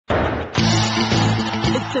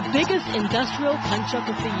It's the biggest industrial punch-up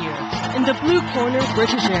of the year. In the blue corner,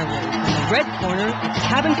 British Airways. In the red corner, its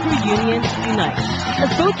cabin crew union, Unite. As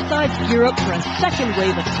both sides gear up for a second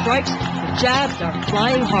wave of strikes, the jabs are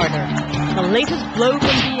flying harder. The latest blow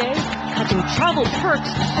from BA, cutting travel perks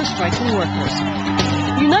for striking workers.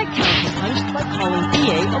 Unite counterpunched by calling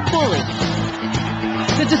BA a bully.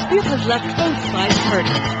 The dispute has left both sides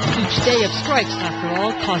hurting. Each day of strikes, after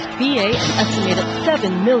all, cost BA an estimated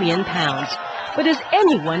 £7 million. But is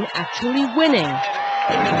anyone actually winning?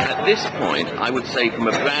 At this point, I would say from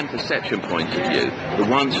a brand perception point of view, the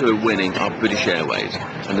ones who are winning are British Airways.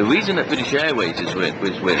 And the reason that British Airways is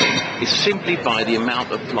winning is simply by the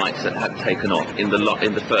amount of flights that have taken off in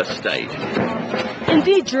the first stage.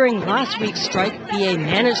 Indeed, during last week's strike, BA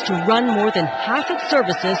managed to run more than half its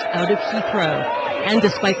services out of Heathrow. And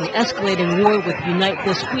despite the escalating war with Unite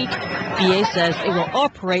this week, BA says it will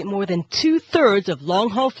operate more than 2/3 of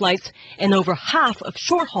long-haul flights and over half of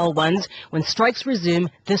short-haul ones when strikes resume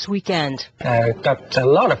this weekend. Got a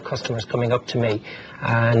lot of customers coming up to me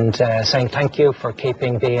and saying thank you for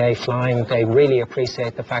keeping BA flying. They really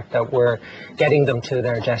appreciate the fact that we're getting them to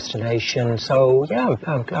their destination. So, yeah,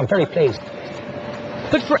 I'm very pleased.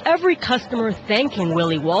 But for every customer thanking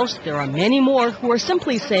Willie Walsh, there are many more who are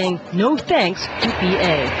simply saying no thanks to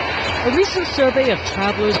BA. A recent survey of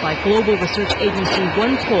travelers by global research agency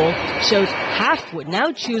OnePoll shows half would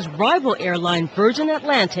now choose rival airline Virgin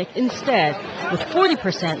Atlantic instead, with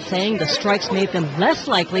 40% saying the strikes made them less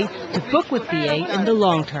likely to book with BA in the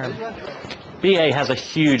long term. BA has a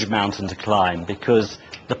huge mountain to climb because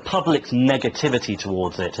the public's negativity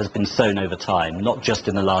towards it has been sown over time, not just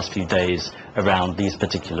in the last few days around these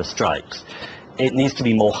particular strikes. It needs to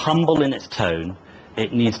be more humble in its tone,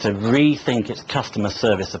 it needs to rethink its customer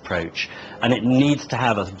service approach, and it needs to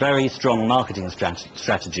have a very strong marketing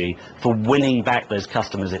strategy for winning back those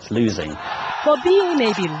customers it's losing. While BA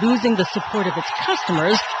may be losing the support of its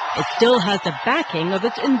customers, it still has the backing of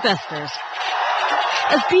its investors.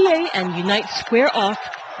 As BA and Unite square off,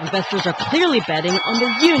 investors are clearly betting on the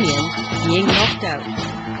union being knocked out.